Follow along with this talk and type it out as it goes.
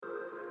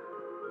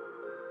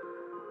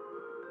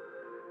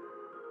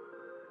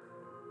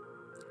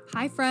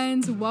Hi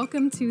friends,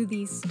 welcome to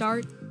the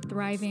Start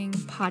Thriving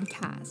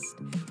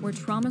podcast, where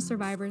trauma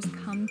survivors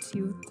come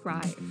to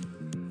thrive.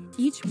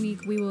 Each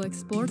week we will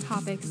explore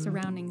topics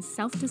surrounding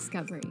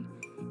self-discovery,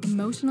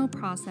 emotional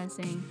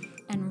processing,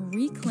 and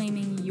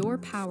reclaiming your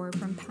power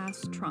from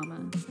past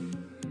trauma.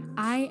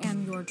 I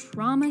am your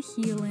trauma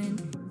healing,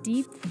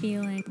 deep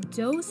feeling,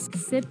 dose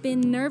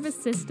sipping,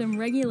 nervous system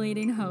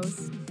regulating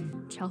host,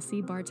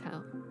 Chelsea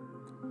Bartell.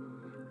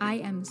 I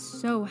am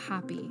so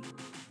happy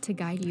to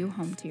guide you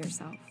home to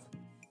yourself.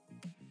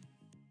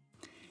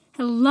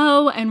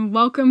 Hello and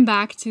welcome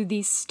back to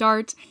the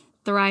Start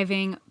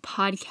Thriving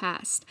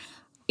podcast.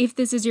 If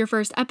this is your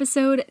first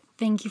episode,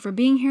 thank you for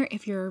being here.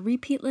 If you're a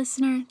repeat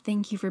listener,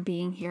 thank you for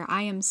being here.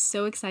 I am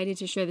so excited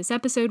to share this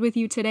episode with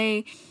you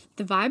today.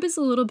 The vibe is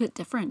a little bit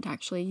different,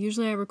 actually.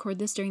 Usually I record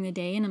this during the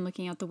day and I'm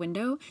looking out the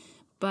window,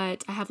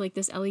 but I have like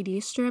this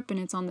LED strip and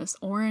it's on this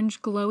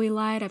orange glowy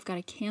light. I've got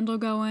a candle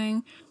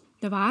going.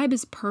 The vibe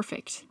is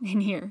perfect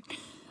in here.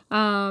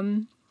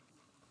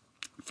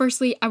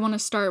 Firstly, I want to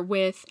start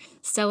with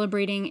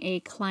celebrating a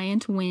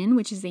client win,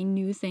 which is a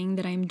new thing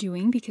that I'm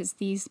doing because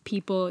these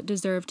people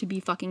deserve to be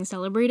fucking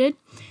celebrated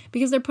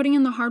because they're putting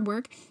in the hard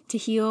work to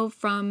heal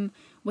from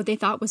what they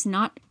thought was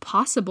not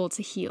possible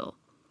to heal.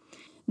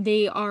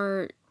 They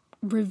are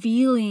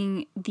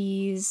revealing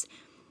these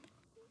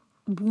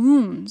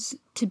wounds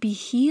to be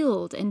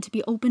healed and to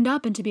be opened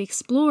up and to be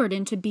explored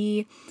and to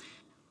be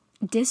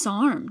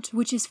disarmed,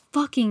 which is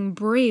fucking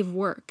brave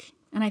work.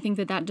 And I think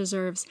that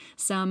deserves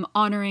some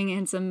honoring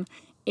and some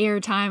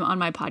airtime on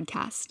my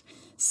podcast.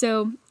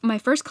 So my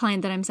first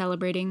client that I'm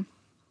celebrating,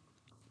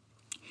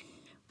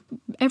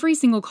 every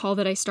single call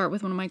that I start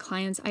with one of my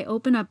clients, I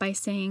open up by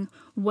saying,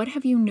 what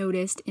have you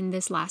noticed in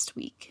this last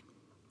week?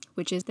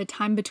 Which is the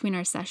time between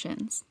our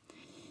sessions.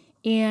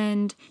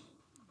 And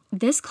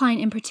this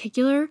client in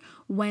particular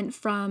went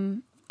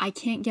from, I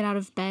can't get out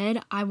of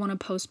bed, I want to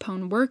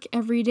postpone work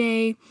every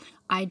day,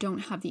 I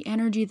don't have the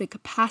energy, the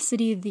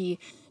capacity, the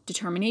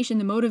determination,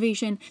 the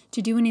motivation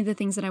to do any of the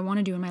things that I want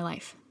to do in my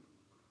life.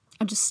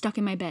 I'm just stuck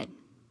in my bed.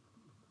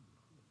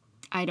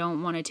 I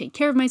don't want to take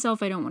care of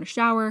myself. I don't want to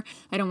shower.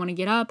 I don't want to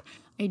get up.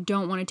 I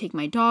don't want to take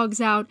my dogs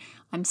out.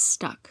 I'm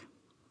stuck.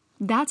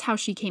 That's how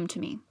she came to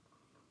me.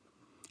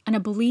 And I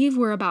believe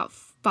we're about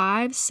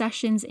 5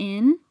 sessions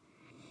in,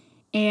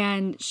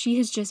 and she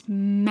has just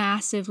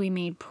massively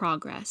made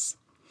progress.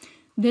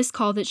 This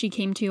call that she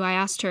came to, I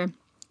asked her,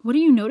 what are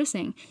you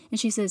noticing? And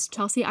she says,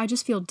 Chelsea, I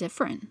just feel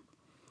different.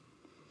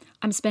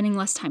 I'm spending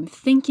less time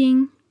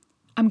thinking.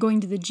 I'm going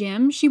to the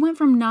gym. She went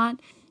from not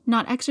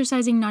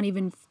exercising, not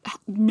even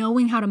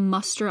knowing how to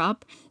muster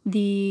up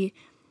the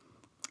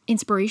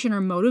inspiration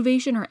or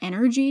motivation or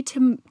energy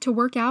to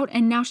work out.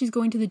 And now she's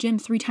going to the gym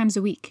 3 times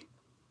a week.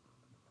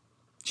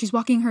 She's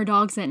walking her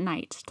dogs at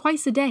night,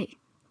 twice a day.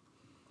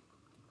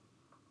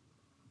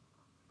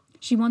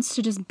 She wants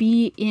to just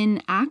be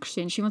in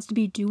action. She wants to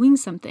be doing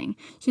something.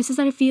 She says,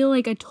 I feel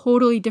like a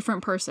totally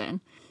different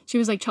person. She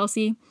was like,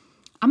 Chelsea,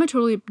 I'm a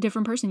totally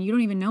different person. You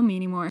don't even know me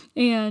anymore.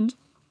 And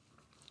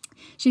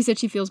she said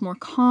she feels more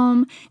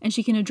calm and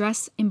she can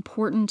address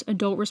important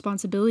adult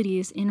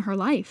responsibilities in her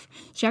life.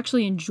 She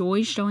actually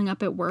enjoys showing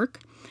up at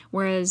work,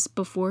 whereas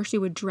before she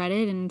would dread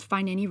it and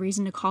find any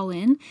reason to call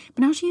in.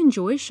 But now she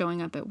enjoys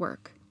showing up at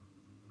work.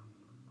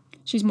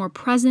 She's more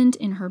present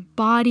in her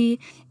body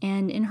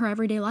and in her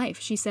everyday life.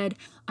 She said,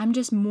 I'm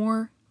just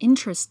more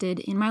interested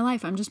in my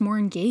life. I'm just more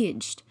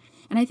engaged.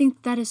 And I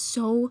think that is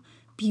so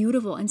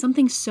beautiful and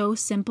something so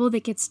simple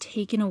that gets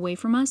taken away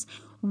from us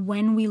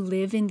when we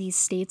live in these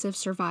states of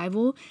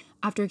survival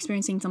after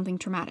experiencing something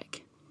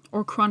traumatic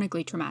or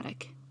chronically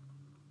traumatic.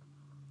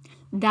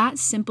 That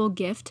simple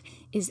gift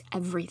is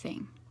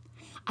everything.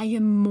 I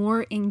am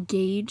more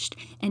engaged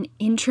and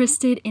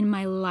interested in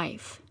my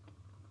life.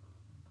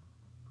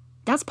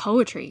 That's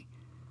poetry.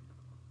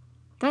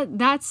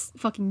 That's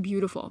fucking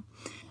beautiful.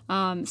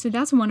 So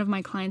that's one of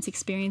my clients'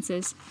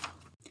 experiences.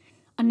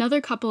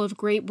 Another couple of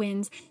great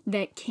wins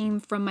that came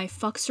from my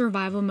Fuck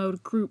Survival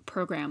Mode group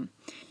program.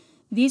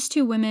 These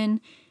 2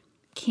 women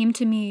came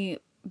to me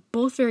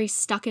both very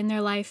stuck in their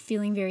life,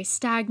 feeling very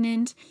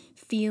stagnant,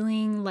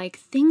 feeling like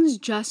things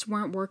just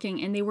weren't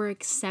working and they were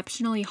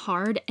exceptionally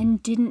hard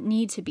and didn't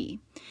need to be.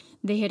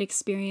 They had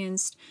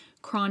experienced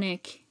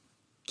chronic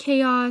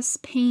chaos,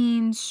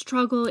 pain,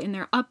 struggle in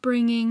their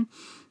upbringing,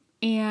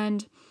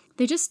 and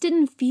they just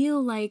didn't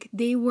feel like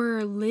they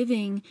were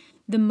living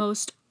the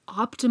most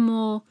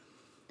optimal,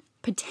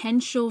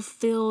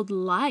 potential-filled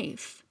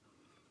life.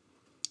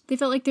 They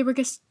felt like they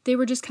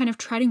were just kind of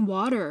treading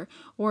water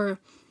or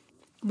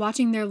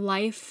watching their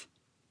life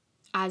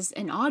as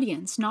an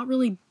audience, not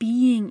really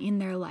being in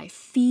their life,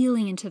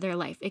 feeling into their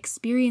life,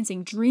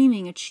 experiencing,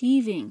 dreaming,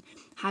 achieving,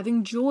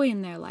 having joy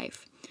in their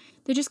life.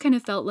 They just kind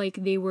of felt like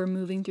they were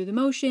moving through the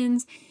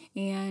motions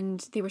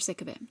and they were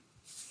sick of it.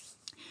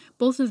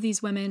 Both of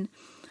these women,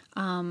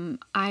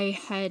 I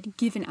had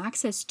given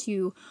access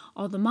to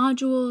all the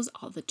modules,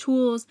 all the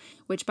tools,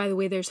 which by the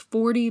way, there's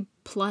 40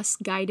 plus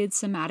guided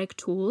somatic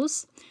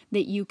tools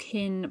that you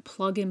can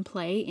plug and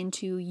play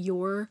into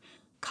your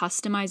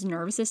customized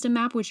nervous system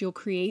map, which you'll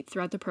create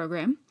throughout the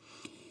program.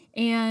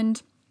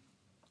 And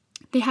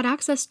they had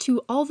access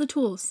to all the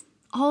tools,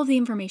 all of the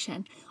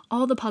information,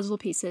 all the puzzle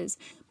pieces,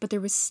 but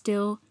there was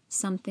still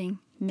something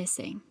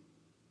missing.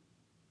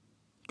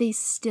 They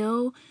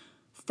still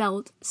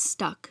felt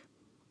stuck,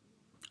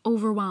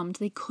 overwhelmed.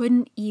 They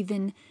couldn't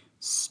even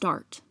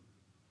start.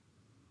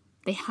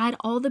 They had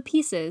all the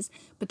pieces,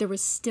 but there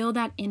was still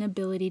that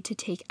inability to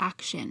take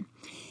action.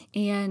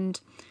 And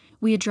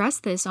we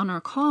addressed this on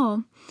our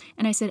call,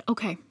 and I said,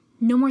 okay,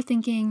 no more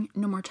thinking,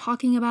 no more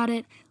talking about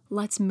it,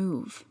 let's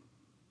move.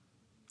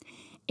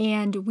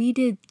 And we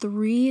did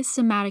 3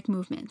 somatic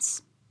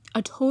movements,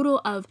 a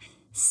total of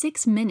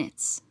 6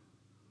 minutes.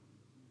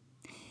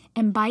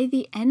 And by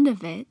the end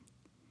of it,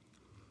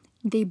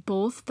 they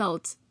both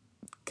felt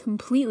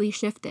completely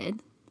shifted.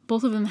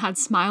 Both of them had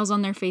smiles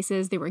on their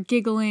faces. They were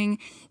giggling.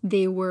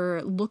 They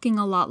were looking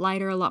a lot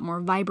lighter, a lot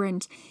more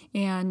vibrant.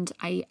 And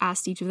I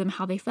asked each of them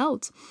how they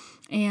felt.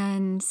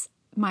 And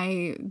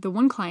the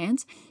one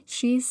client,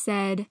 she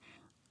said,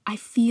 I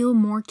feel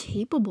more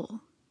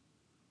capable.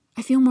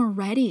 I feel more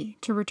ready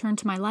to return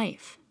to my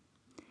life.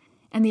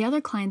 And the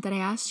other client that I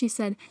asked, she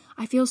said,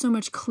 I feel so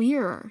much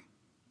clearer.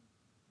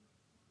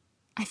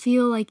 I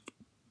feel like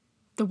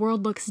the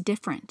world looks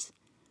different.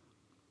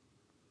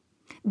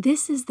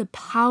 This is the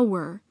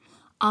power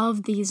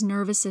of these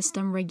nervous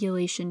system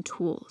regulation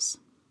tools.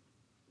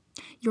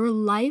 Your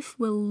life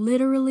will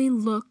literally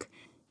look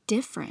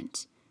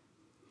different.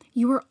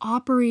 You are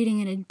operating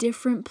in a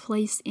different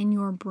place in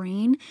your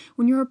brain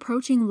when you're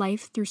approaching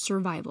life through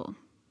survival.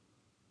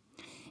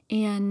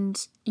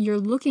 And you're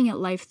looking at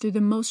life through the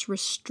most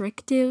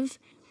restrictive,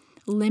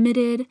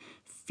 limited,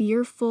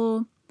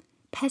 fearful,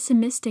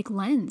 pessimistic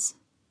lens.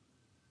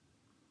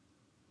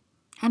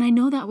 And I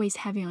know that weighs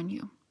heavy on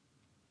you.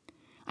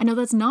 I know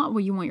that's not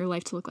what you want your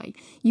life to look like.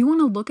 You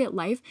want to look at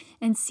life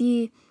and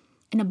see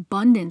an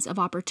abundance of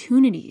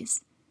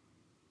opportunities.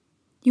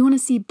 You want to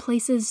see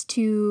places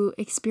to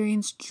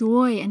experience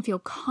joy and feel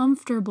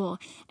comfortable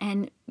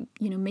and,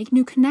 make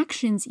new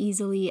connections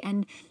easily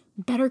and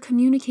better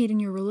communicate in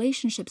your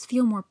relationships,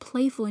 feel more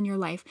playful in your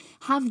life,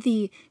 have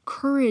the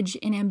courage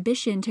and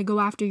ambition to go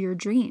after your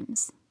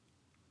dreams.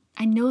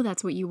 I know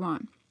that's what you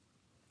want.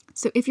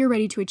 So if you're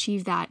ready to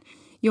achieve that,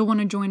 you'll want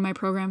to join my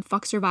program,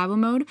 Fuck Survival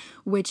Mode,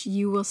 which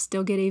you will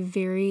still get a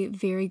very,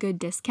 very good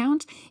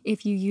discount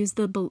if you use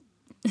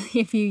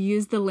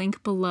the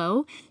link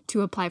below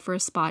to apply for a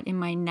spot in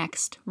my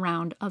next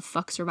round of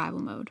Fuck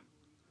Survival Mode.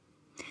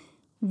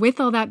 With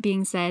all that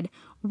being said,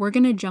 we're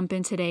going to jump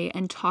in today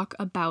and talk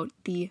about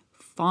the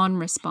Fawn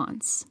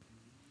response.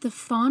 The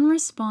Fawn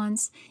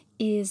response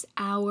is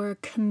our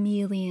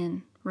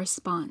chameleon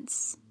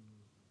response.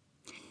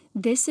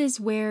 This is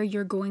where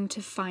you're going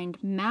to find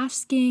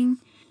masking,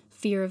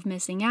 fear of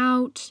missing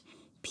out,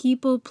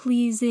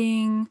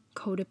 people-pleasing,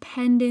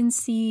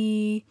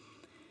 codependency.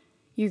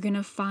 You're going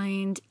to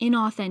find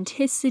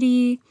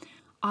inauthenticity,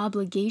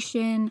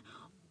 obligation,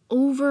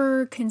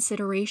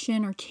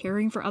 over-consideration or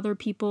caring for other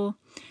people.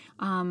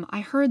 I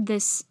heard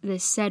this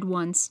said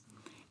once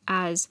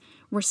as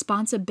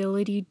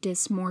responsibility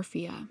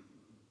dysmorphia.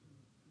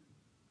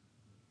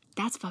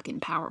 That's fucking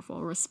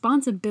powerful.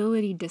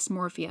 Responsibility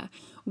dysmorphia,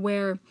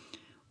 where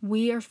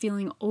we are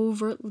feeling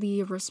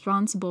overtly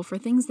responsible for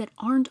things that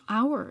aren't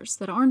ours,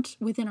 that aren't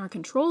within our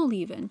control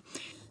even.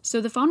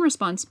 So the Fawn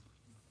response,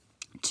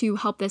 to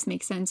help this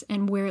make sense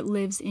and where it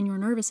lives in your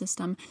nervous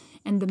system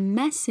and the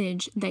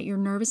message that your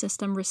nervous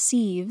system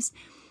receives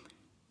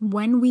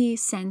when we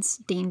sense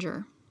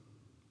danger.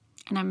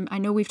 And I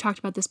know we've talked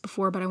about this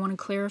before, but I want to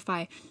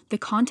clarify. The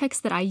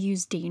context that I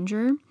use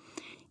danger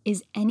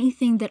is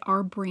anything that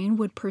our brain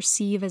would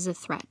perceive as a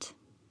threat.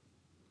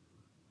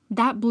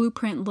 That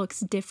blueprint looks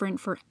different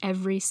for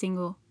every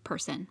single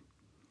person.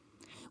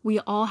 We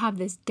all have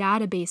this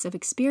database of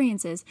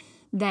experiences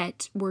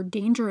that were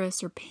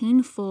dangerous or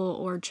painful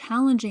or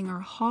challenging or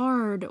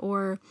hard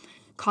or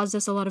caused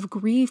us a lot of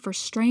grief or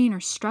strain or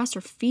stress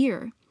or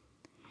fear.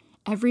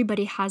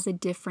 Everybody has a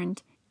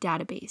different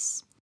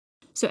database.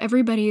 So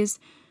everybody's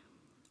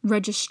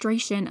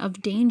registration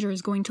of danger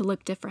is going to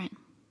look different.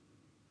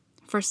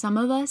 For some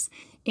of us,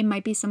 it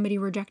might be somebody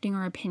rejecting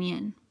our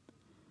opinion.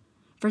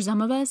 For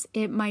some of us,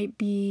 it might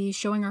be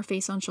showing our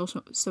face on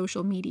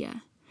social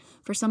media.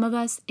 For some of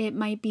us, it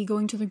might be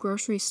going to the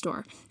grocery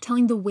store,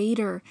 telling the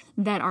waiter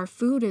that our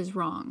food is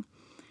wrong.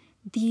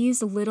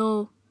 These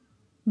little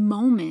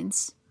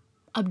moments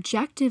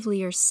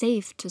objectively are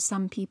safe to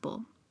some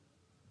people,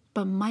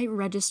 but might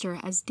register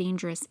as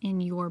dangerous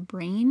in your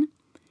brain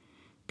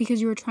because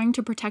you are trying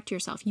to protect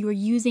yourself. You are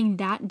using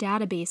that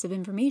database of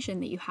information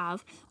that you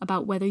have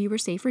about whether you were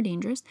safe or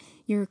dangerous.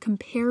 You're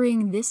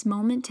comparing this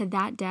moment to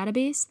that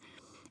database.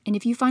 And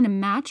if you find a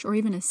match or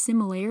even a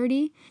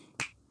similarity,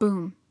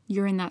 boom,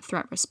 you're in that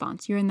threat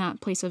response. You're in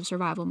that place of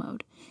survival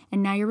mode.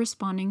 And now you're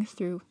responding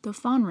through the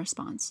Fawn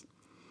response.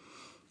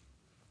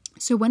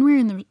 So when we're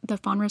in the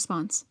Fawn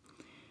response,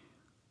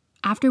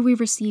 after we've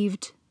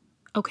received,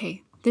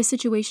 okay, this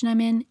situation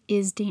I'm in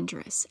is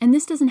dangerous. And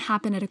this doesn't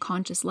happen at a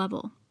conscious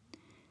level.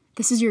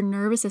 This is your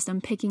nervous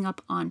system picking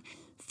up on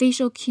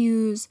facial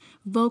cues,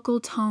 vocal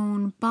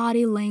tone,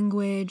 body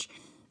language,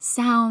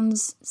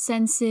 sounds,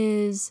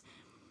 senses,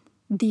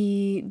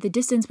 the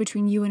distance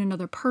between you and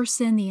another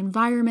person, the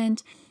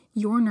environment.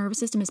 Your nervous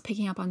system is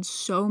picking up on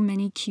so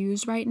many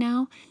cues right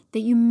now that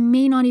you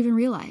may not even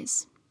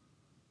realize.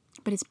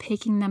 But it's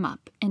picking them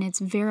up and it's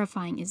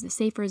verifying, is this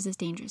safe or is this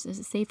dangerous? Is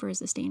it safe or is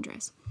this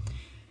dangerous?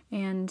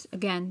 And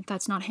again,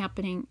 that's not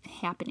happening.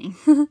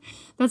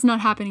 That's not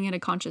happening at a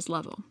conscious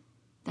level.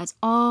 That's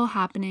all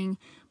happening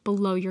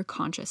below your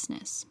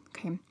consciousness.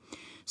 Okay.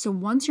 So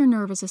once your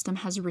nervous system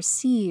has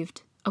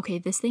received, okay,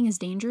 this thing is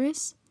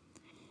dangerous,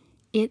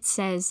 it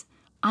says,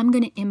 I'm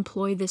going to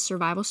employ this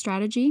survival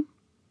strategy,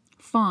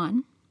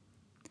 Fawn,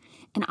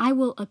 and I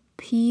will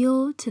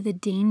appeal to the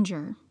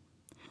danger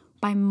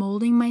by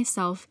molding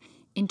myself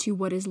into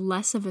what is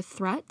less of a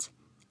threat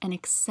and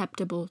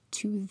acceptable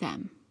to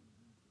them.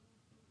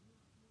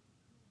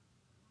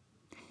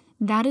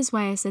 That is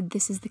why I said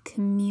this is the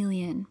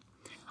chameleon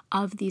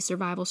of these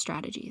survival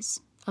strategies,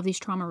 of these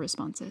trauma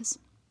responses.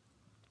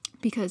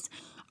 Because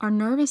our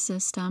nervous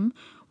system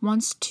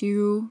wants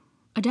to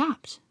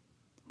adapt.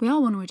 We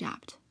all want to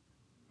adapt.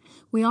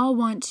 We all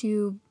want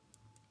to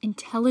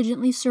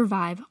intelligently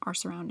survive our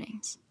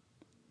surroundings.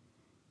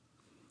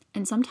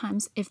 And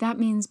sometimes, if that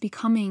means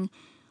becoming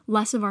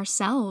less of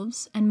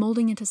ourselves and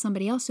molding into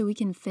somebody else so we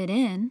can fit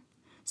in,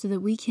 so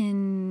that we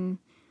can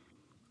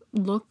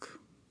look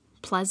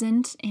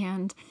pleasant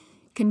and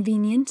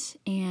convenient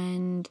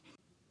and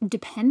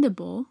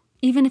dependable,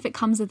 even if it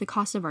comes at the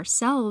cost of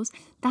ourselves,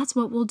 that's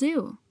what we'll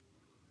do.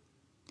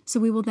 So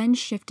we will then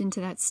shift into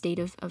that state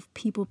of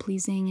people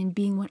pleasing and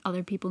being what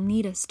other people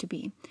need us to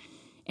be.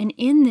 And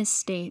in this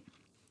state,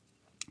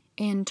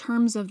 in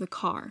terms of the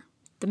car,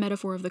 the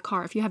metaphor of the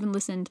car, if you haven't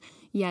listened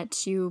yet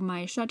to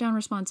my shutdown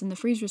response and the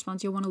freeze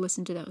response, you'll want to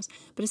listen to those.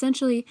 But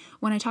essentially,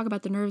 when I talk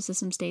about the nervous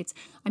system states,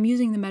 I'm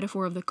using the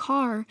metaphor of the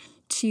car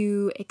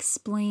to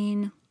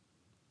explain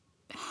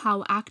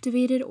how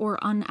activated or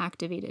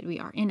unactivated we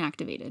are.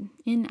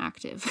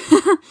 Inactive.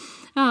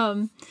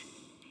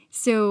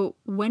 So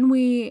when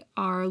we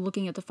are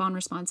looking at the Fawn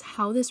response,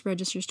 how this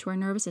registers to our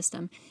nervous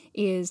system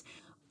is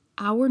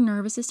our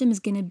nervous system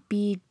is going to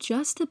be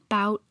just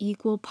about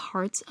equal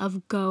parts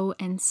of go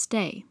and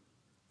stay,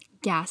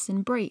 gas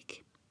and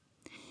brake.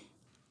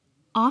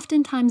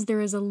 Oftentimes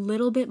there is a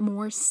little bit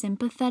more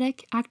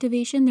sympathetic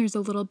activation. There's a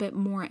little bit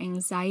more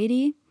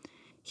anxiety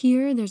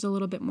here. There's a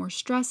little bit more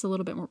stress, a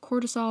little bit more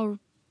cortisol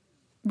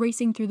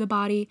racing through the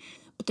body.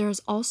 But there's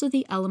also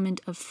the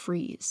element of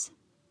freeze.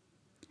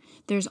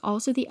 There's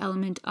also the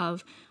element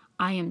of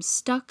I am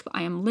stuck,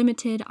 I am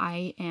limited,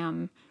 I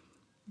am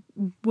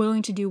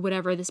willing to do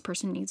whatever this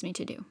person needs me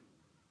to do.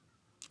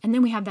 And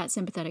then we have that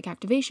sympathetic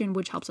activation,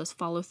 which helps us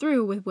follow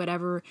through with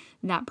whatever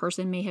that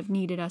person may have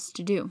needed us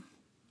to do.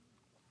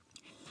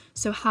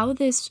 So how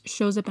this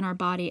shows up in our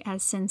body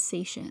as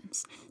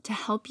sensations to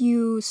help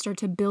you start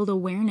to build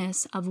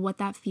awareness of what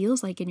that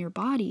feels like in your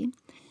body,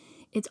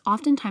 it's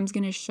oftentimes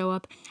going to show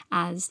up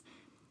as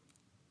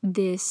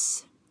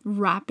this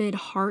rapid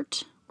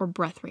heart or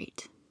breath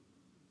rate.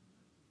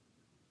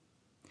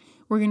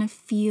 We're going to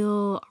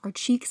feel our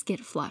cheeks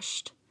get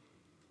flushed.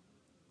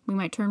 We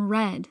might turn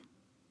red.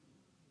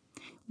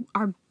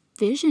 Our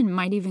vision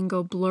might even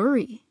go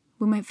blurry.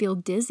 We might feel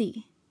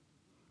dizzy.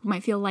 We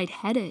might feel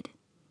lightheaded.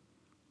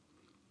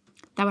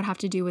 That would have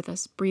to do with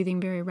us breathing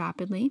very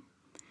rapidly.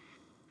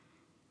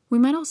 We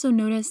might also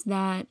notice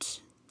that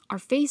our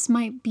face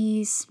might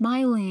be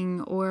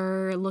smiling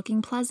or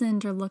looking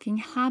pleasant or looking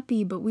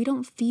happy, but we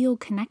don't feel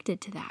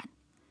connected to that.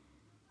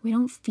 We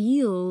don't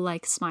feel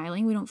like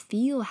smiling. We don't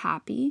feel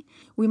happy.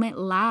 We might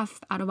laugh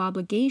out of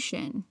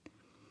obligation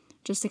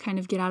just to kind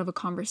of get out of a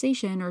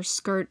conversation or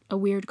skirt a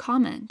weird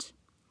comment.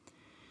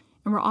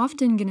 And we're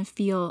often going to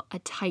feel a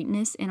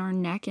tightness in our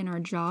neck and our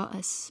jaw,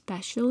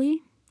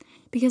 especially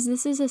because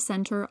this is a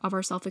center of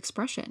our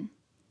self-expression.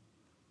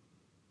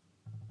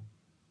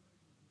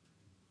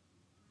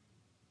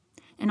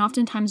 And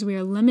oftentimes we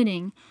are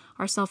limiting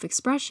our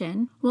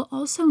self-expression. We'll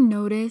also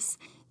notice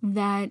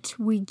that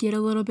we get a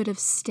little bit of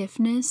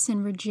stiffness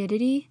and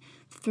rigidity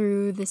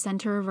through the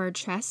center of our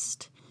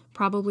chest,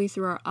 probably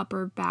through our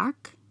upper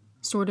back,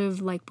 sort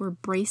of like we're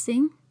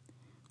bracing,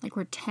 like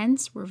we're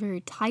tense, we're very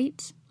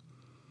tight.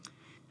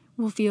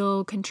 We'll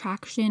feel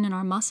contraction in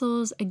our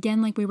muscles. Again,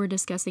 like we were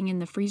discussing in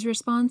the freeze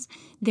response,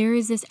 there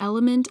is this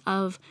element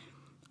of,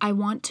 I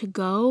want to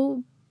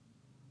go,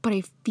 but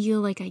I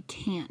feel like I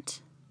can't,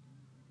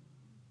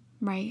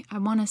 right? I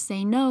want to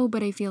say no,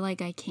 but I feel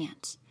like I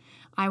can't.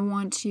 I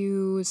want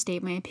to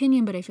state my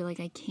opinion, but I feel like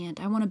I can't.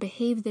 I want to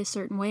behave this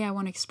certain way. I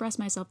want to express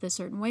myself this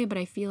certain way, but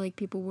I feel like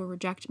people will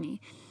reject me.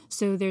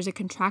 So there's a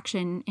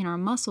contraction in our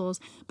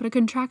muscles, but a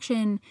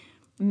contraction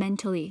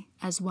mentally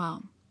as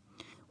well.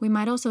 We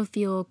might also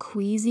feel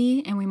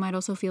queasy, and we might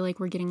also feel like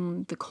we're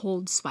getting the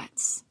cold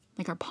sweats,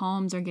 like our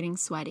palms are getting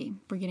sweaty.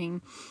 We're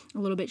getting a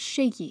little bit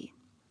shaky.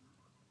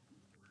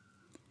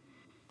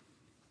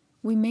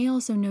 We may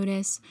also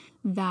notice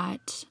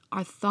that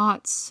our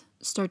thoughts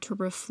start to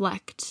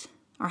reflect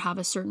or have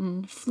a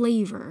certain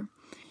flavor.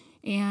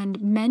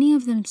 And many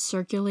of them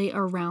circulate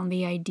around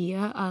the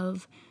idea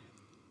of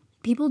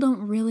people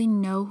don't really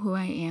know who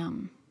I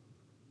am.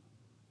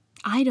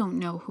 I don't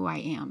know who I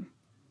am.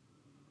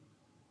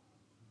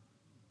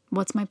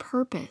 What's my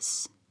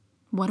purpose?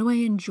 What do I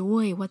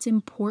enjoy? What's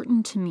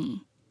important to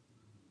me?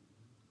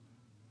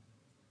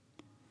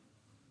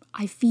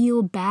 I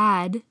feel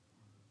bad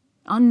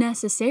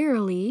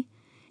unnecessarily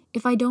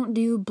if I don't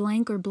do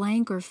blank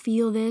or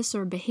feel this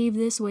or behave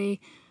this way.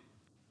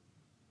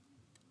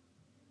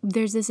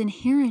 There's this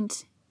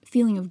inherent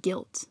feeling of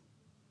guilt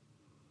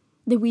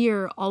that we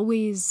are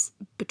always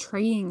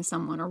betraying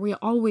someone, or we are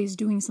always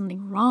doing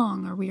something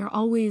wrong, or we are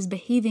always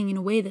behaving in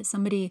a way that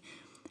somebody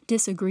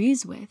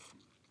disagrees with.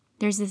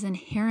 There's this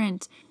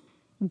inherent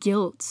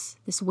guilt,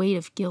 this weight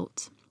of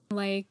guilt.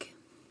 Like,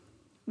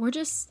 we're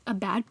just a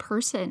bad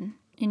person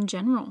in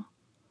general.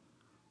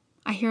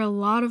 I hear a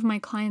lot of my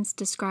clients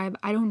describe,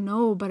 I don't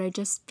know, but I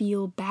just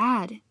feel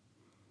bad.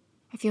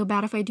 I feel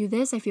bad if I do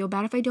this. I feel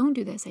bad if I don't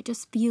do this. I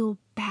just feel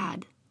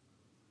bad.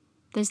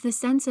 There's this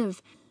sense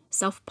of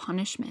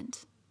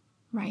self-punishment,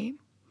 right?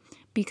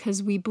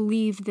 Because we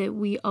believe that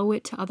we owe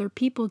it to other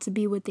people to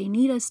be what they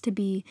need us to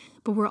be,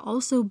 but we're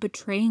also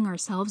betraying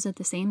ourselves at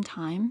the same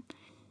time.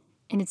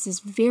 And it's this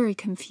very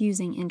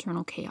confusing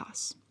internal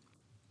chaos.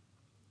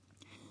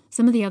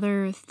 Some of the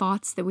other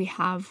thoughts that we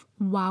have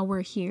while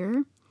we're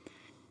here,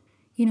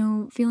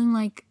 feeling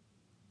like,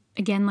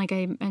 again, like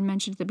I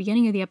mentioned at the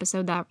beginning of the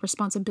episode, that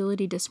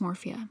responsibility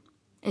dysmorphia.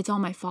 It's all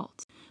my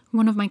fault.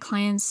 One of my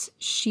clients,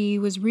 she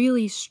was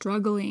really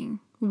struggling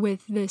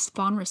with this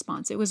fawn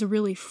response. It was a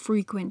really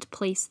frequent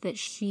place that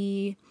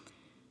she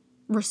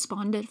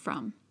responded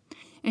from.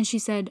 And she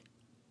said,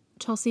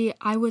 Chelsea,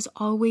 I was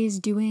always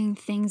doing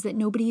things that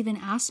nobody even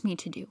asked me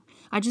to do.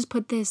 I just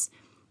put this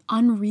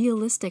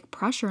unrealistic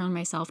pressure on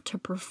myself to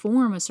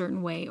perform a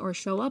certain way or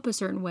show up a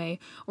certain way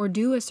or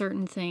do a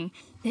certain thing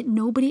that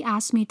nobody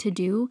asked me to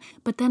do.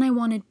 But then I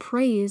wanted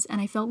praise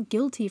and I felt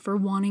guilty for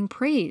wanting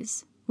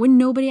praise when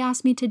nobody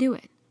asked me to do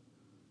it.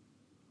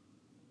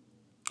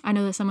 I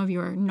know that some of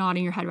you are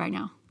nodding your head right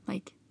now.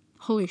 Like,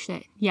 holy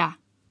shit. Yeah.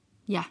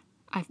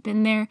 I've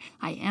been there.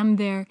 I am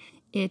there.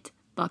 It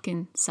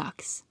fucking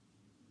sucks.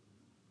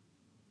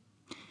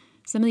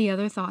 Some of the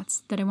other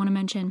thoughts that I want to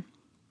mention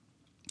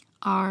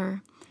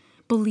are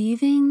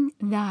believing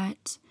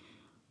that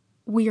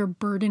we are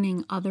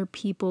burdening other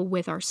people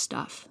with our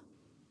stuff.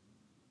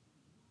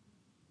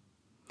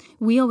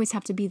 We always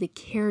have to be the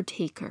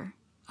caretaker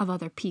of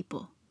other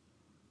people.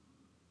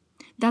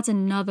 That's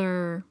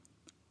another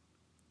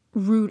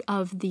root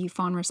of the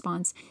fawn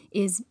response,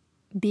 is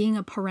being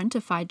a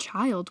parentified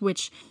child,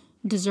 which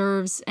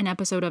deserves an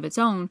episode of its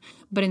own.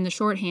 But in the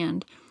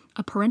shorthand,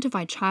 a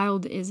parentified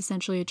child is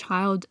essentially a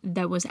child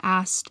that was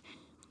asked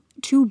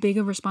too big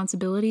of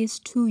responsibilities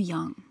too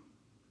young,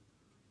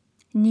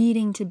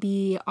 needing to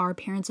be our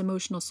parents'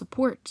 emotional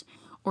support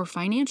or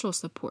financial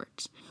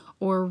support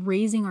or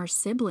raising our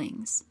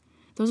siblings.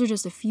 Those are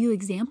just a few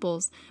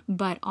examples,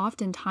 but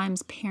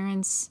oftentimes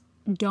parents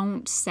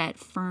don't set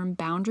firm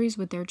boundaries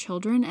with their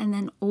children and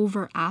then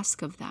over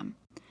ask of them,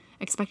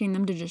 expecting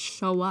them to just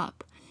show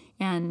up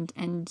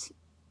and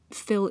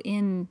fill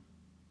in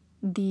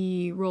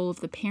the role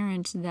of the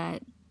parent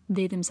that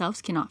they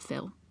themselves cannot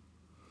fill.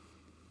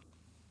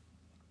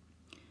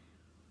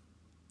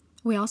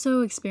 We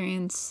also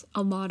experience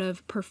a lot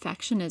of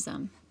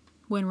perfectionism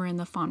when we're in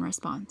the fawn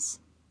response.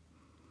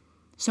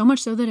 So much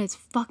so that it's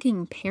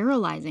fucking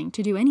paralyzing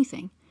to do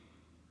anything.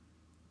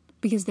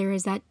 Because there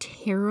is that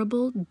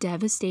terrible,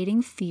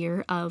 devastating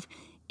fear of,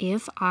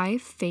 if I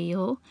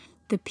fail,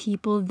 the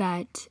people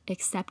that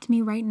accept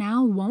me right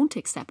now won't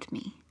accept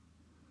me.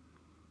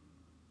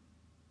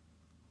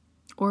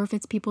 Or if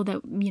it's people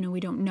that, we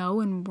don't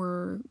know and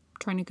we're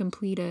trying to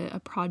complete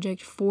a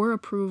project for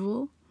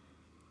approval,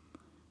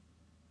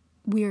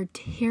 we are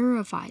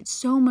terrified,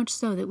 so much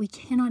so that we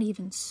cannot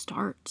even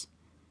start.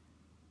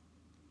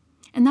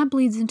 And that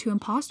bleeds into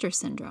imposter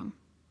syndrome.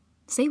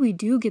 Say we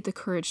do get the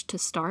courage to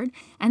start,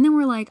 and then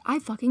we're like, I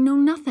fucking know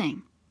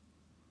nothing.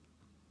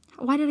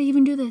 Why did I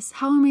even do this?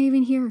 How am I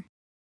even here?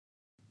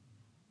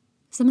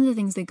 Some of the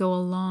things that go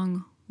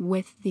along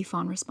with the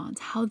fawn response,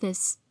 how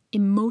this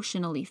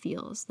emotionally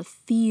feels, the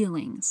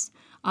feelings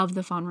of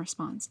the fawn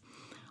response.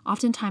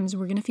 Oftentimes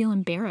we're going to feel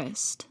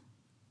embarrassed,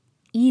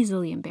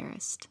 easily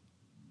embarrassed,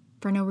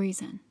 for no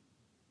reason.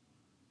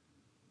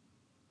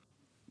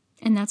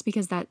 And that's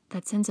because that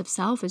sense of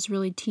self is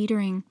really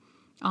teetering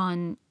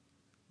on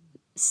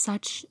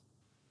such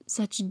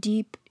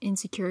deep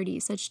insecurity,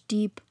 such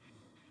deep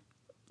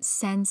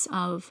sense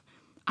of,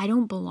 I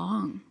don't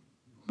belong,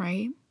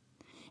 right?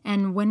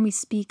 And when we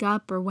speak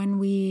up, or when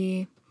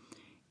we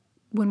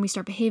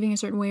start behaving a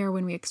certain way, or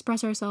when we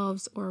express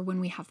ourselves, or when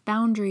we have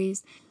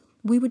boundaries,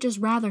 we would just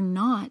rather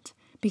not,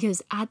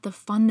 because at the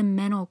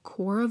fundamental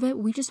core of it,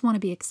 we just want to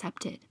be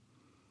accepted.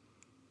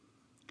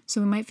 So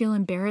we might feel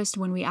embarrassed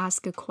when we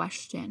ask a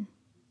question.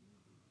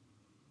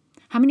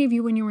 How many of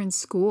you, when you were in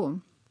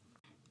school,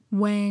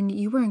 when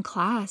you were in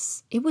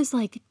class, it was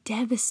like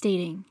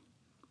devastating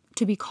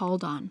to be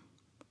called on,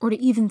 or to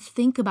even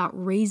think about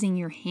raising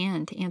your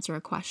hand to answer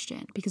a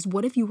question. Because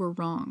what if you were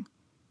wrong?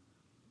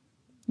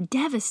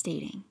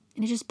 Devastating.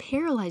 And it just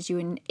paralyzed you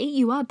and ate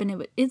you up, and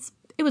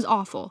it was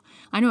awful.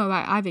 I know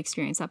I've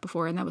experienced that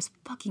before, and that was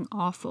fucking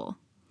awful.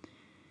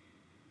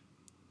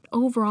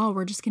 Overall,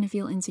 we're just going to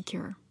feel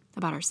insecure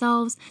about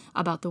ourselves,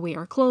 about the way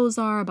our clothes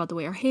are, about the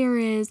way our hair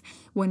is.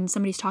 When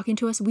somebody's talking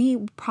to us,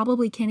 we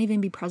probably can't even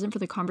be present for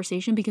the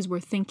conversation because we're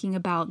thinking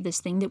about this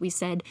thing that we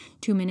said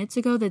 2 minutes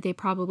ago that they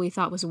probably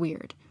thought was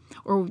weird.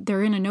 Or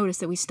they're going to notice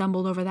that we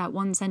stumbled over that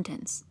one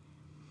sentence.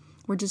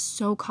 We're just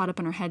so caught up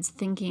in our heads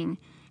thinking,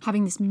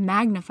 having this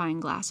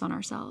magnifying glass on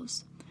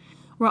ourselves.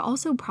 We're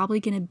also probably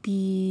going to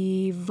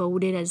be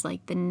voted as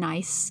like the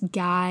nice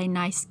guy,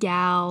 nice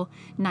gal,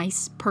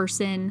 nice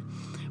person.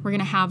 We're going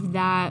to have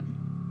that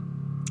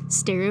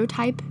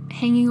stereotype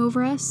hanging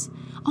over us.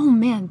 Oh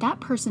man,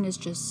 that person is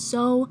just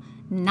so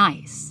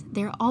nice.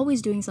 They're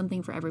always doing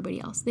something for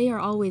everybody else. They are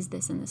always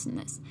this and this and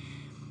this.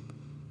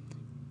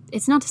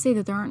 It's not to say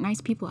that there aren't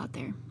nice people out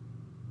there,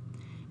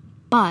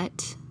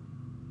 but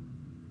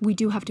we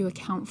do have to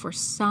account for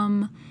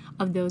some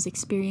of those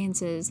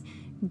experiences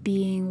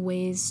being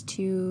ways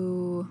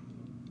to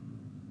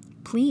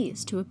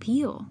please, to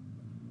appeal,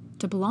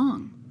 to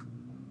belong.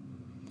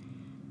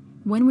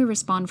 When we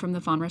respond from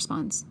the Fawn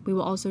response, we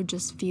will also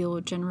just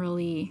feel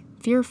generally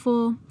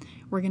fearful.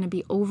 We're going to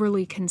be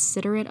overly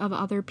considerate of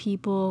other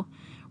people.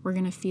 We're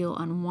going to feel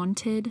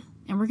unwanted.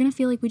 And we're going to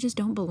feel like we just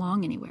don't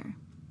belong anywhere,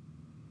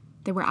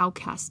 that we're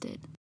outcasted.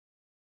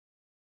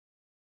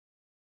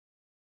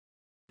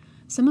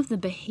 Some of the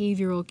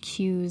behavioral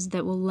cues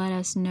that will let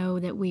us know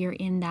that we are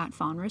in that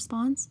Fawn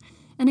response.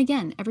 And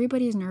again,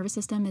 everybody's nervous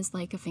system is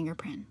like a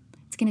fingerprint.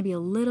 It's going to be a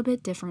little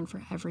bit different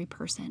for every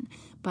person.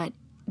 But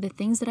the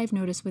things that I've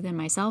noticed within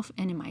myself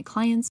and in my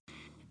clients,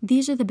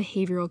 these are the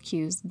behavioral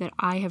cues that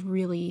I have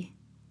really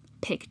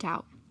picked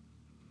out.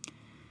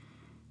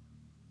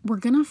 We're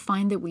going to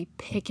find that we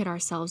pick at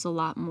ourselves a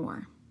lot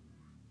more.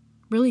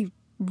 Really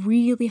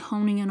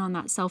honing in on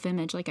that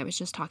self-image like I was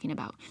just talking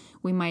about.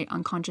 We might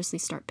unconsciously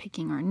start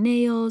picking our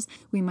nails.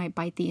 We might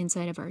bite the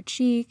inside of our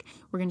cheek.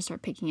 We're going to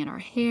start picking at our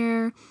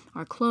hair,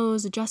 our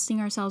clothes,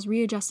 adjusting ourselves,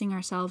 readjusting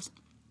ourselves.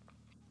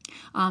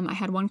 I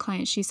had one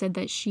client, she said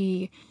that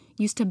she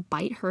used to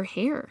bite her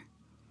hair.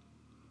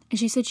 And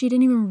she said she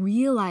didn't even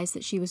realize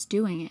that she was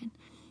doing it.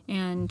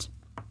 And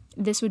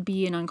this would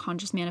be an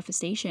unconscious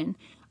manifestation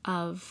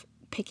of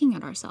picking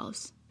at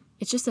ourselves.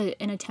 It's just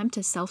an attempt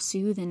to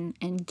self-soothe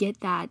and get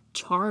that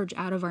charge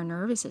out of our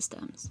nervous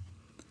systems.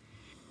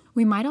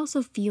 We might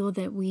also feel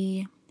that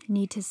we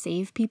need to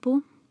save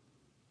people,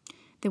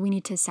 that we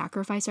need to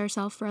sacrifice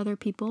ourselves for other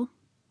people,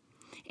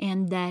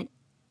 and that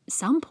at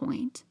some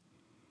point,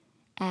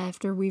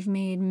 after we've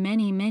made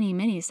many, many,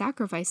 many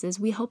sacrifices,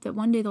 we hope that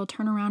one day they'll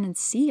turn around and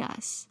see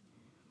us.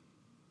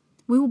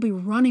 We will be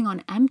running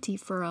on empty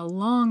for a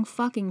long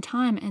fucking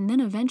time and then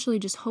eventually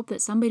just hope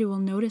that somebody will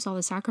notice all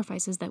the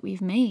sacrifices that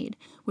we've made,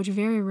 which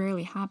very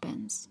rarely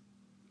happens.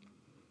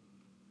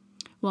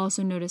 We'll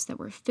also notice that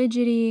we're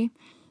fidgety,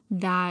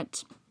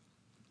 that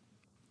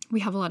we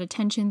have a lot of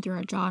tension through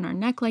our jaw and our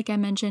neck, like I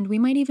mentioned. We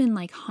might even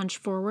like hunch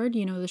forward,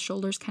 the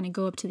shoulders kind of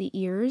go up to the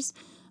ears.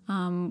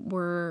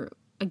 We're,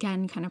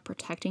 again, kind of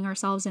protecting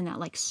ourselves in that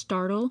like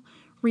startle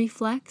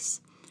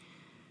reflex.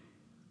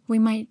 We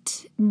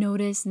might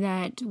notice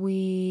that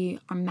we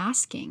are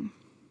masking.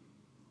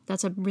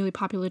 That's a really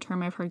popular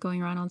term I've heard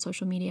going around on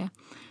social media.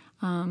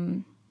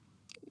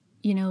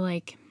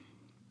 Like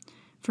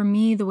for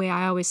me, the way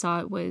I always saw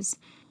it was,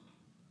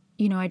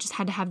 I just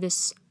had to have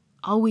this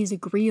always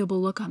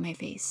agreeable look on my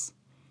face.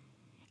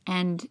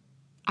 And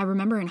I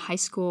remember in high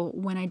school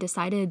when I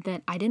decided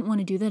that I didn't want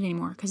to do that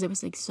anymore because it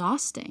was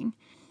exhausting.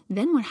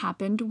 Then what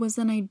happened was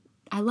then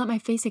I let my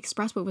face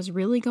express what was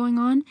really going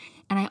on.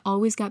 And I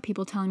always got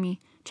people telling me,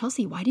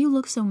 Chelsea, why do you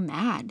look so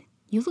mad?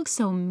 You look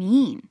so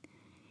mean.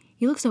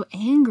 You look so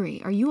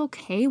angry. Are you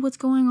okay? What's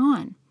going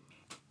on?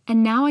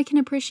 And now I can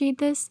appreciate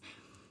this,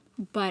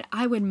 but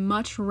I would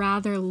much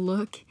rather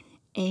look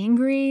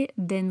angry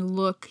than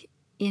look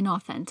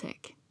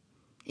inauthentic.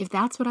 If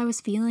that's what I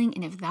was feeling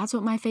and if that's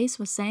what my face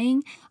was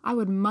saying, I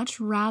would much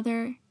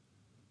rather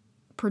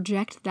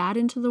project that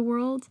into the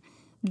world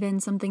than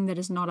something that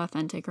is not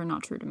authentic or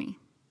not true to me.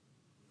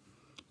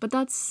 But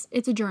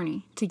it's a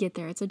journey to get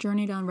there. It's a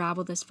journey to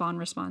unravel this Fawn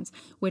response,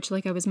 which,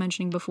 like I was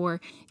mentioning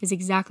before, is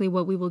exactly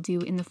what we will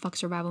do in the Fuck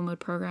Survival Mode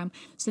program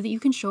so that you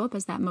can show up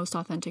as that most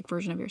authentic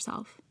version of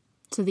yourself,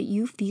 so that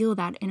you feel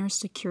that inner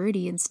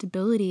security and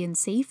stability and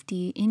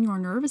safety in your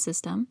nervous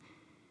system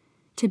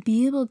to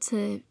be able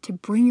to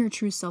bring your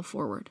true self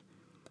forward,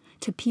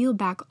 to peel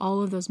back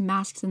all of those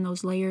masks and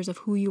those layers of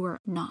who you are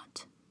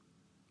not.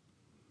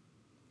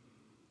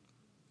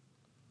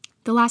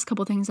 The last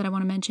couple things that I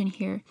want to mention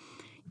here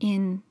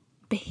in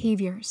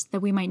behaviors that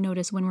we might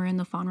notice when we're in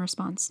the Fawn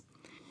response.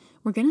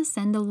 We're going to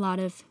send a lot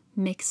of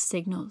mixed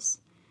signals.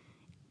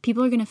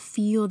 People are going to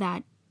feel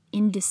that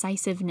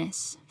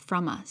indecisiveness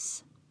from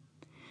us.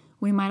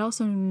 We might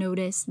also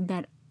notice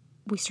that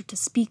we start to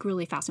speak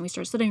really fast and we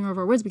start stuttering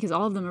over words because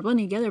all of them are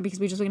blending together because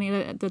we just want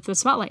to get the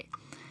spotlight.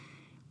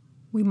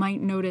 We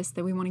might notice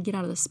that we want to get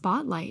out of the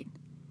spotlight.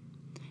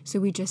 So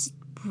we just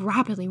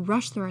rapidly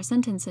rush through our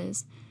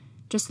sentences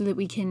just so that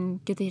we can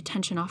get the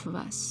attention off of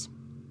us.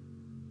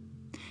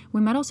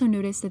 We might also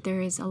notice that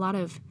there is a lot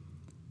of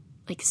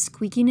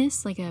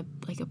squeakiness, like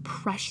a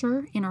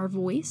pressure in our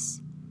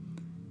voice.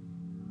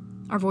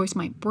 Our voice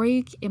might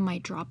break, it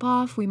might drop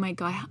off, we might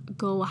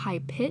go high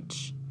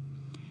pitch.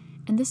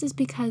 And this is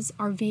because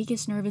our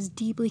vagus nerve is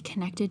deeply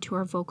connected to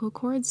our vocal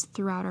cords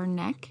throughout our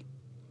neck.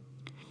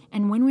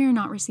 And when we are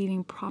not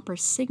receiving proper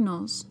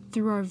signals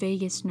through our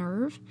vagus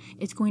nerve,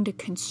 it's going to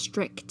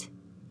constrict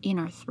in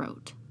our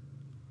throat,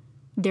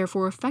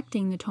 therefore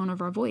affecting the tone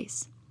of our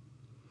voice.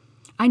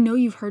 I know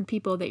you've heard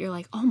people that you're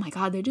like, oh my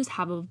God, they just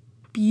have a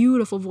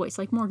beautiful voice,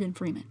 like Morgan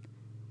Freeman,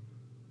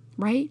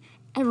 right?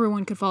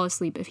 Everyone could fall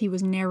asleep if he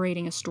was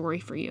narrating a story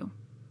for you,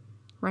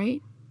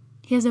 right?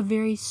 He has a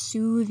very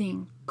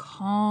soothing,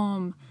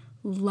 calm,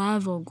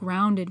 level,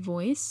 grounded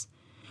voice.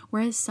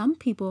 Whereas some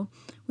people,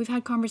 we've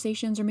had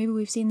conversations or maybe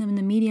we've seen them in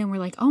the media and we're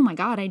like, oh my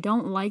God, I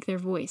don't like their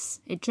voice.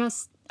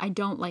 I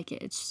don't like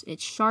it.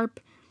 It's sharp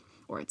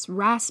or it's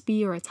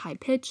raspy or it's high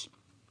pitch.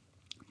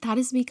 That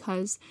is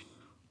because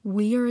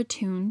we are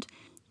attuned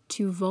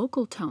to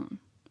vocal tone.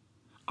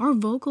 Our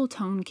vocal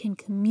tone can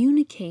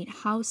communicate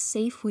how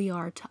safe we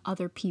are to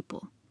other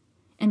people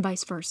and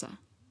vice versa.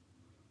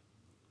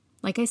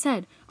 Like I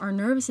said, our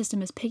nervous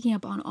system is picking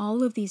up on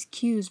all of these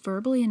cues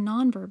verbally and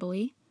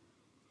non-verbally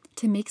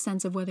to make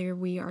sense of whether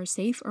we are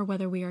safe or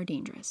whether we are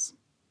dangerous,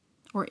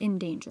 or in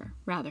danger,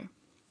 rather.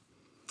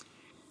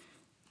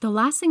 The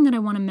last thing that I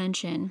want to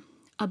mention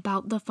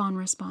about the fawn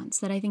response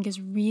that I think is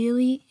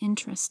really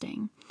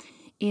interesting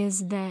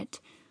is that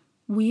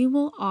we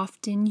will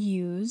often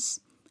use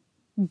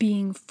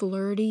being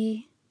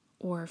flirty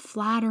or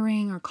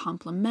flattering or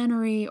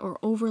complimentary or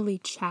overly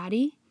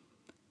chatty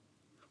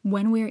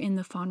when we're in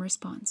the fawn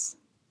response,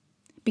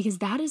 because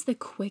that is the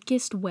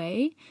quickest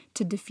way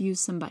to diffuse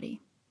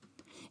somebody.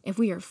 If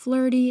we are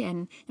flirty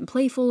and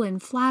playful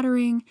and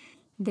flattering,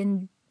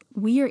 then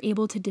we are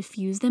able to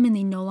diffuse them and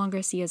they no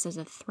longer see us as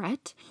a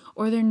threat,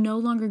 or they're no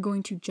longer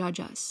going to judge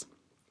us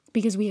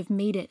because we have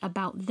made it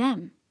about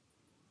them.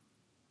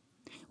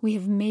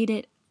 We've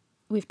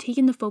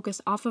taken the focus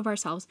off of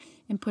ourselves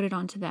and put it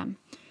onto them.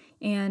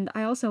 And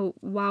I also,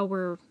 while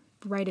we're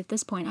right at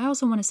this point, I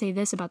also want to say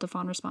this about the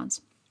fawn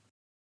response.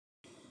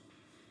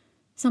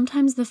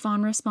 Sometimes the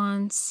fawn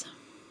response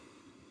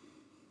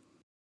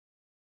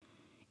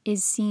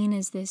is seen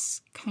as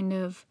this kind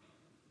of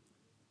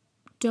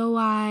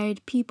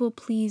doe-eyed, people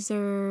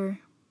pleaser,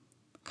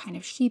 kind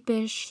of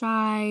sheepish,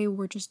 shy,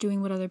 we're just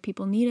doing what other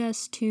people need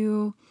us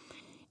to.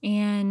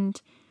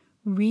 And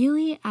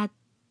really at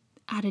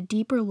a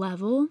deeper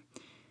level,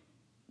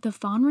 the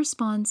fawn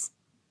response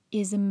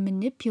is a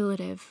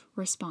manipulative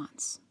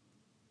response.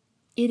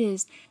 It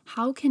is,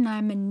 how can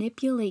I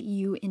manipulate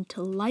you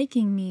into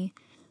liking me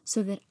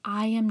so that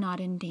I am not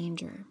in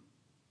danger?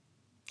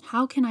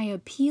 How can I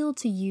appeal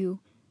to you?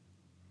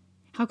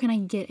 How can I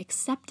get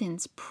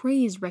acceptance,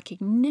 praise,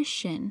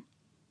 recognition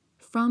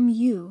from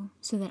you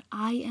so that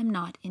I am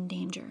not in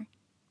danger?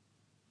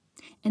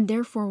 And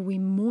therefore we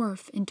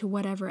morph into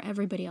whatever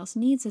everybody else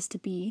needs us to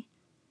be,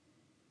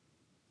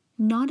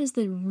 not as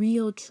the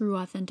real, true,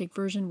 authentic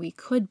version we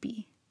could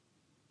be,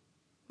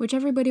 which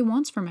everybody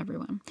wants from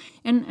everyone.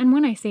 And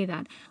when I say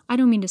that, I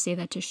don't mean to say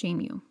that to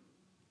shame you.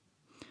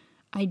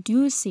 I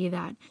do say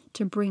that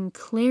to bring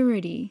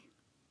clarity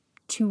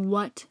to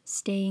what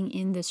staying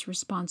in this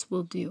response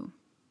will do.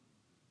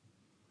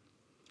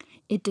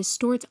 It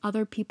distorts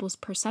other people's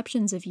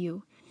perceptions of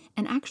you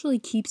and actually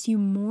keeps you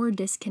more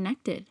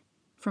disconnected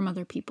from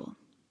other people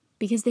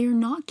because they are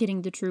not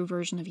getting the true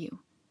version of you.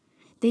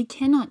 They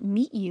cannot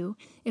meet you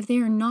if they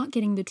are not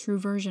getting the true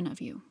version of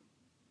you.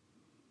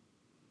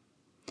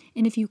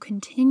 And if you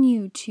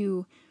continue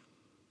to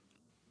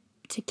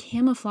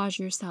camouflage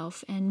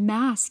yourself and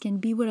mask and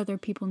be what other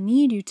people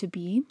need you to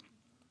be,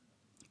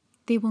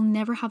 they will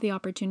never have the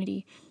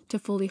opportunity to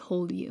fully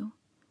hold you,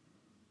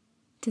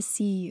 to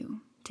see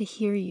you, to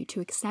hear you,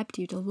 to accept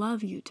you, to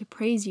love you, to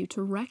praise you,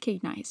 to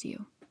recognize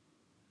you.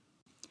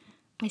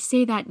 I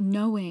say that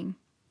knowing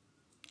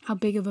how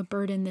big of a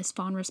burden this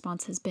fawn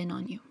response has been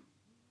on you.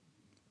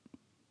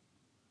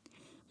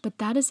 But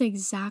that is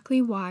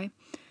exactly why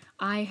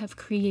I have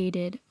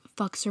created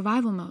Fuck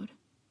Survival Mode.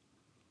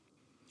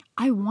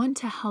 I want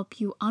to help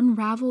you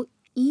unravel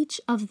each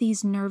of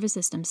these nervous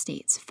system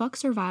states. Fuck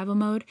Survival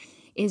Mode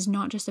is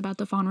not just about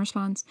the fawn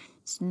response.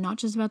 It's not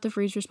just about the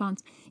freeze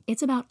response.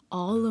 It's about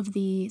all of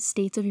the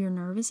states of your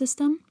nervous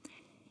system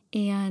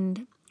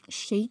and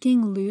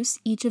shaking loose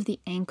each of the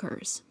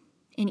anchors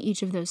in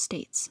each of those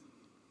states.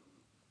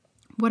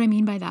 What I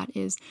mean by that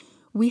is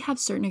we have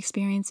certain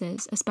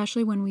experiences,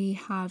 especially when we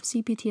have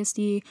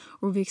CPTSD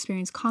or we've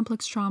experienced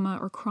complex trauma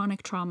or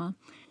chronic trauma.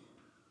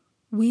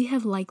 We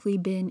have likely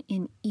been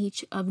in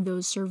each of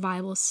those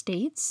survival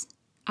states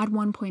at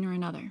one point or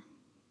another.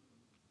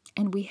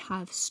 And we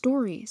have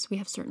stories, we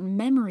have certain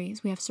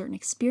memories, we have certain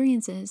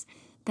experiences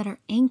that are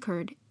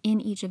anchored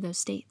in each of those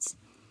states.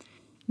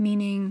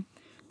 Meaning,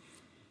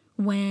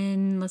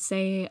 when, let's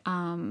say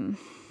an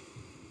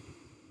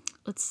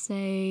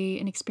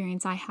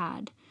experience I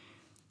had.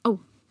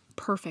 Oh,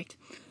 perfect.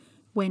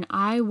 When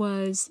I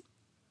was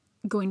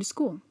going to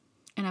school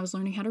and I was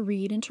learning how to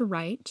read and to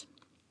write,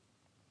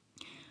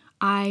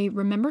 I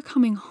remember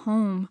coming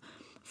home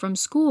from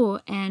school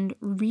and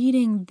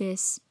reading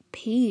this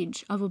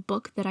page of a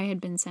book that I had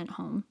been sent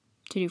home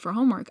to do for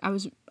homework.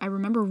 I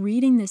remember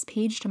reading this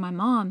page to my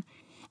mom,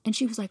 and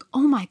she was like,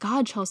 "Oh my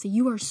God, Chelsea,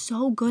 you are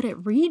so good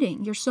at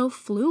reading. You're so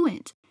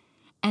fluent."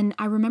 And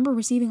I remember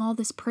receiving all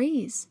this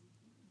praise.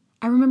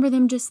 I remember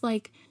them just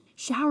like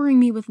showering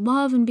me with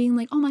love and being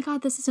like, "Oh my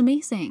God, this is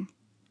amazing."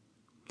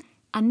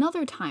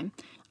 Another time,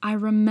 I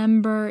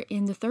remember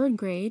in the 3rd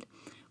grade,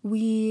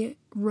 we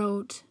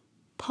wrote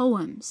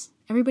poems.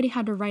 Everybody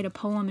had to write a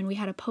poem, and we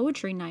had a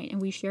poetry night,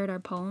 and we shared our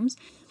poems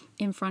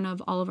in front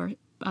of all of our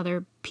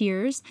other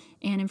peers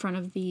and in front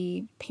of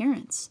the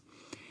parents.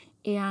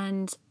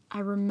 And I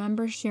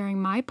remember sharing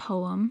my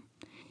poem,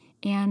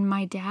 and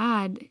my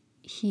dad,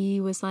 he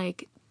was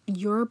like,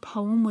 "Your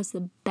poem was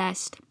the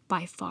best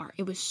by far.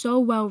 It was so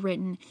well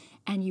written,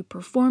 and you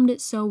performed it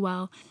so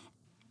well."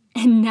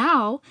 And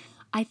now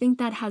I think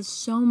that has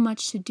so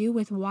much to do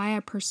with why I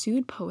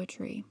pursued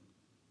poetry,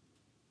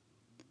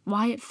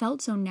 why it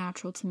felt so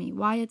natural to me,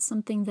 why it's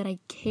something that I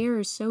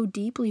care so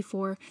deeply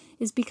for,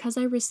 is because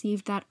I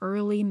received that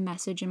early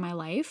message in my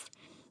life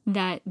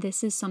that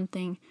this is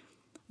something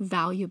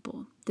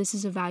valuable. This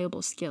is a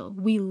valuable skill.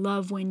 We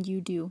love when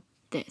you do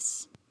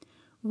this.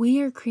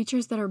 We are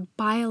creatures that are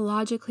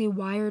biologically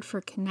wired for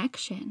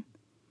connection.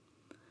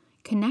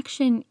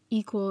 Connection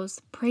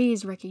equals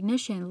praise,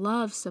 recognition,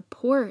 love,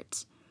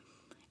 support.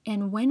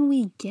 And when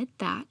we get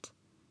that,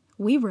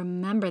 we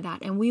remember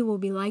that, and we will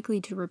be likely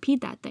to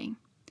repeat that thing.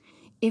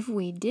 If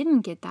we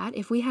didn't get that,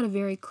 if we had a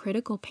very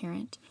critical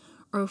parent,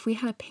 or if we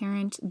had a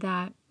parent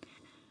that,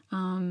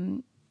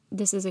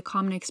 this is a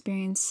common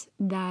experience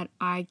that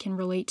I can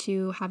relate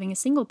to having a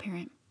single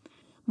parent.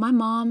 My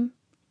mom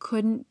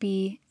couldn't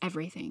be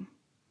everything.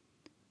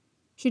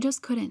 She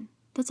just couldn't.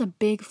 That's a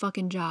big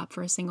fucking job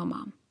for a single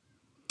mom.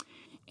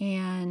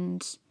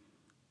 And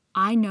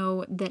I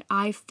know that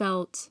I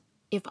felt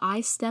if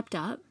I stepped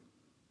up,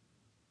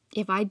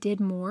 if I did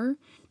more,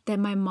 that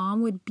my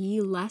mom would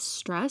be less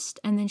stressed,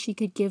 and then she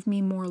could give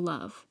me more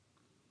love.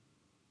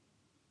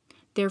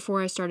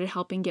 Therefore, I started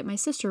helping get my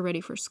sister ready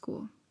for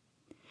school.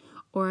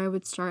 Or I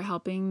would start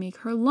helping make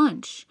her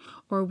lunch,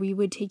 or we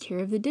would take care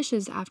of the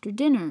dishes after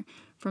dinner.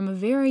 From a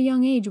very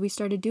young age, we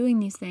started doing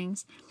these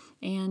things,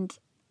 and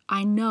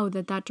I know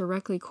that that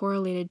directly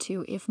correlated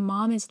to if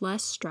mom is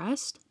less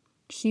stressed,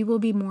 she will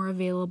be more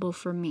available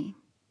for me.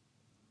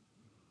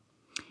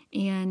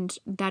 And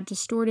that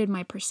distorted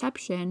my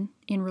perception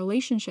in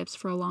relationships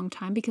for a long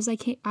time because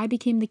I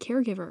became the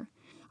caregiver.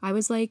 I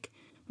was like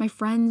my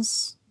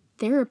friend's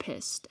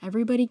therapist.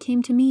 Everybody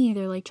came to me.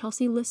 They're like,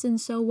 "Chelsea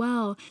listens so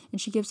well, and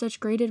she gives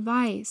such great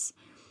advice,"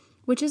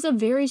 which is a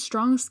very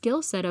strong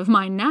skill set of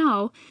mine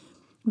now.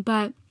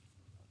 But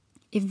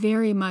it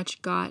very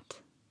much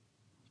got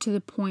to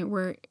the point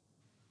where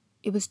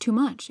it was too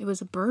much. It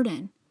was a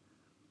burden.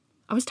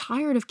 I was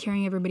tired of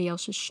carrying everybody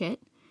else's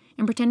shit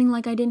and pretending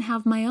like I didn't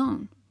have my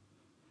own.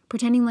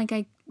 Pretending like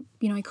I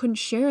couldn't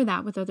share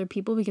that with other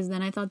people because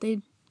then I thought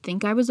they'd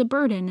think I was a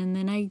burden, and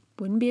then I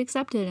wouldn't be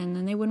accepted, and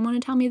then they wouldn't want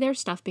to tell me their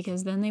stuff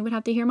because then they would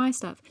have to hear my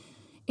stuff.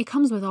 It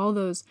comes with all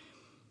those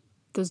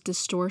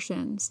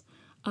distortions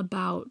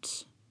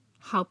about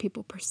how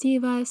people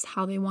perceive us,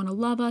 how they want to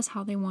love us,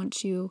 how they want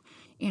to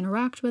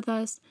interact with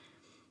us.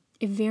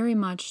 It very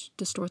much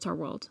distorts our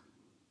world.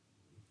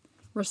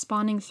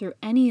 Responding through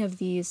any of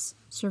these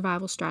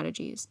survival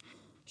strategies,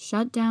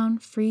 shut down,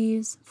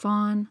 freeze,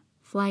 fawn,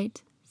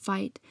 flight,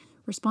 fight,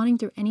 responding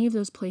through any of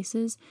those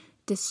places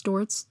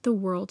distorts the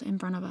world in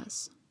front of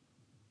us.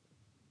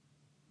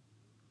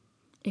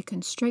 It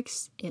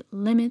constricts, it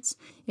limits,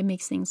 it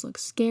makes things look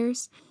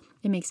scarce,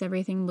 it makes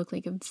everything look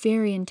like a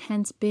very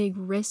intense, big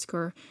risk,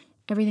 or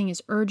everything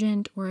is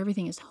urgent, or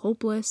everything is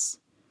hopeless.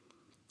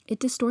 It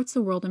distorts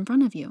the world in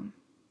front of you.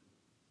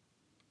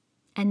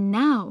 And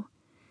now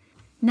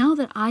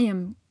that I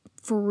am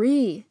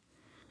free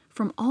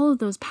from all of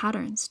those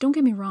patterns, don't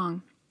get me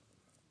wrong,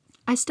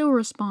 I still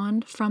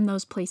respond from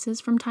those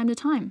places from time to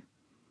time.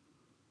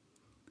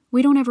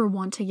 We don't ever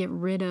want to get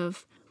rid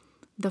of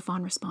the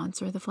fawn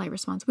response or the flight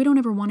response. We don't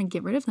ever want to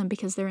get rid of them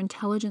because they're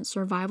intelligent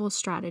survival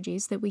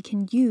strategies that we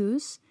can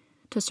use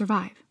to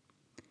survive.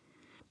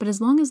 But as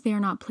long as they are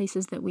not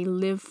places that we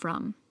live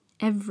from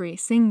every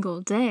single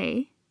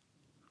day,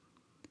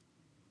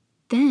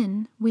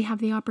 then we have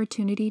the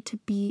opportunity to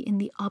be in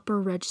the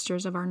upper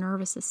registers of our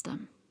nervous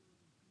system.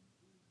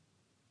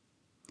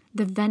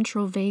 The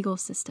ventral vagal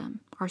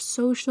system, our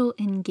social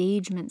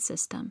engagement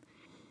system.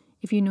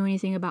 If you know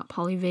anything about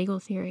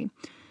polyvagal theory,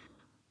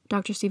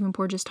 Dr. Stephen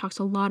Porges talks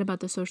a lot about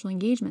the social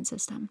engagement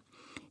system.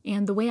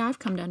 And the way I've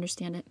come to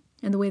understand it,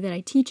 and the way that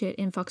I teach it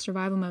in Fuck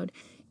Survival Mode,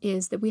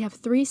 is that we have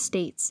 3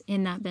 states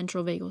in that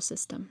ventral vagal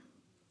system,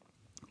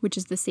 which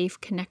is the safe,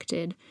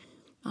 connected,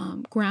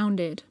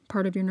 grounded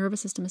part of your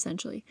nervous system,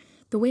 essentially.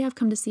 The way I've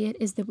come to see it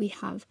is that we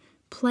have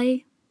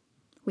play,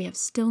 we have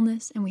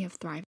stillness, and we have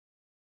thrive.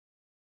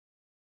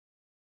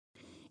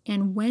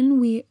 And when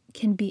we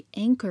can be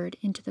anchored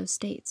into those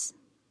states,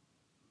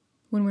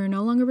 when we're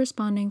no longer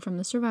responding from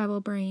the survival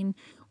brain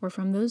or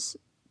from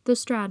the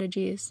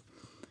strategies,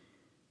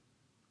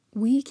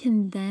 we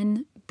can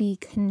then be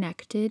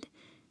connected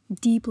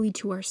deeply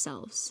to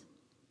ourselves,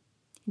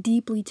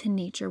 deeply to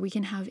nature. We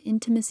can have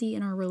intimacy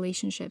in our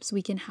relationships.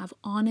 We can have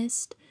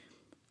honest,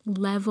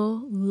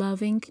 level,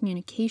 loving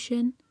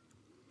communication.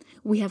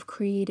 We have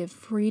creative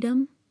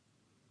freedom.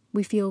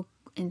 We feel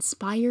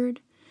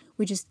inspired.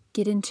 We just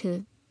get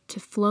into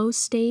flow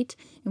state,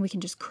 and we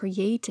can just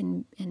create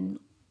and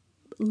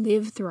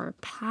live through our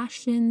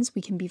passions.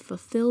 We can be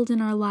fulfilled in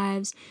our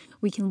lives.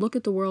 We can look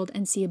at the world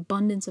and see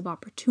abundance of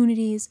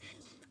opportunities.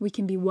 We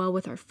can be well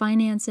with our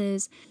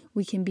finances.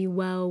 We can be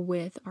well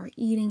with our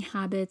eating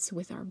habits,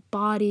 with our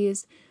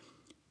bodies.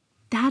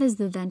 That is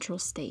the ventral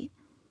state.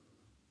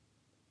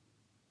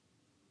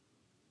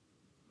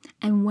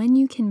 And when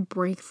you can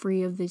break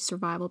free of these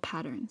survival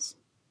patterns,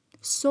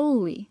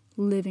 solely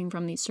living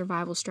from these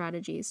survival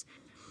strategies,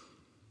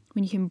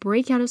 when you can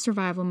break out of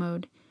survival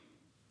mode,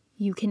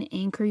 you can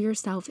anchor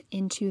yourself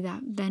into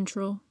that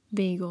ventral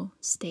vagal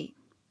state.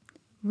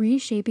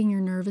 Reshaping your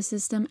nervous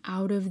system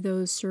out of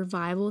those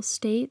survival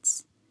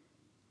states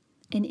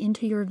and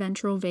into your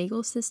ventral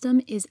vagal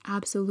system is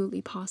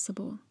absolutely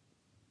possible.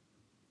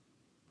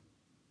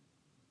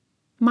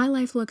 My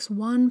life looks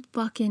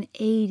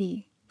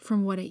 180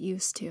 from what it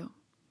used to.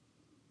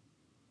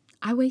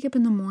 I wake up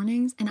in the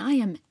mornings and I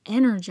am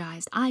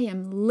energized. I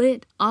am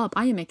lit up.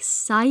 I am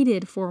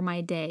excited for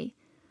my day.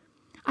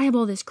 I have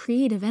all this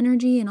creative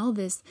energy and all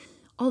this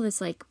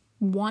like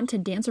want to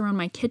dance around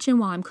my kitchen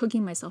while I'm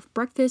cooking myself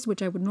breakfast,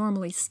 which I would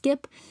normally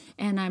skip,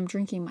 and I'm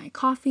drinking my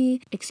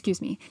coffee. Excuse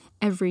me,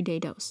 everyday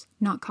dose,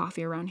 not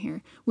coffee around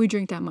here. We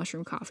drink that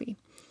mushroom coffee.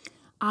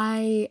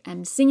 I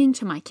am singing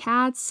to my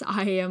cats.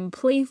 I am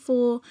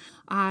playful.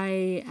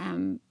 I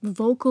am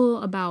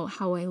vocal about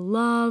how I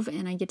love,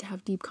 and I get to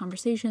have deep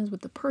conversations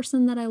with the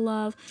person that I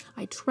love.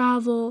 I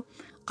travel.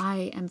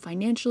 I am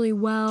financially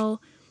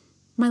well.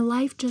 My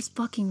life just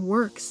fucking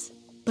works,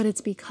 but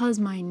it's because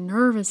my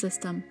nervous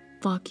system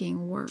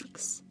fucking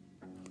works.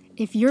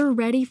 If you're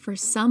ready for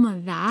some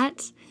of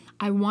that,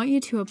 I want you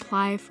to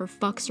apply for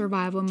Fuck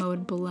Survival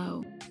Mode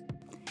below.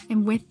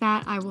 And with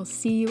that, I will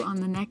see you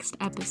on the next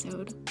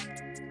episode.